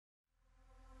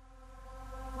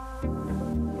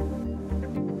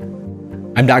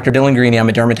I'm Dr. Dylan Greeny. I'm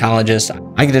a dermatologist.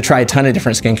 I get to try a ton of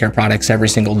different skincare products every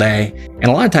single day. And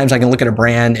a lot of times I can look at a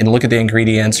brand and look at the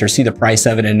ingredients or see the price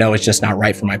of it and know it's just not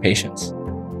right for my patients.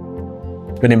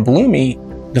 But in Bloommy,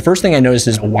 the first thing I noticed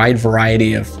is a wide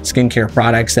variety of skincare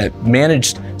products that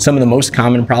managed some of the most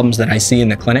common problems that I see in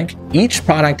the clinic. Each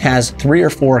product has 3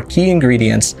 or 4 key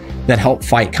ingredients that help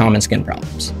fight common skin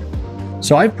problems.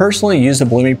 So I've personally used the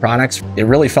Bloommy products. It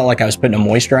really felt like I was putting a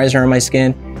moisturizer on my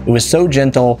skin. It was so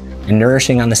gentle and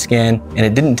nourishing on the skin, and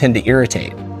it didn't tend to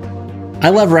irritate. I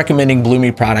love recommending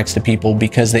Bloommy products to people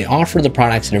because they offer the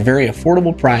products at a very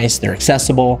affordable price, they're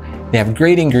accessible, they have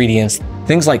great ingredients.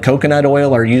 Things like coconut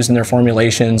oil are used in their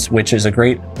formulations, which is a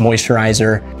great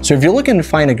moisturizer. So if you're looking to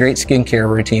find a great skincare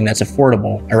routine that's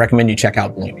affordable, I recommend you check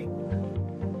out Bloommy.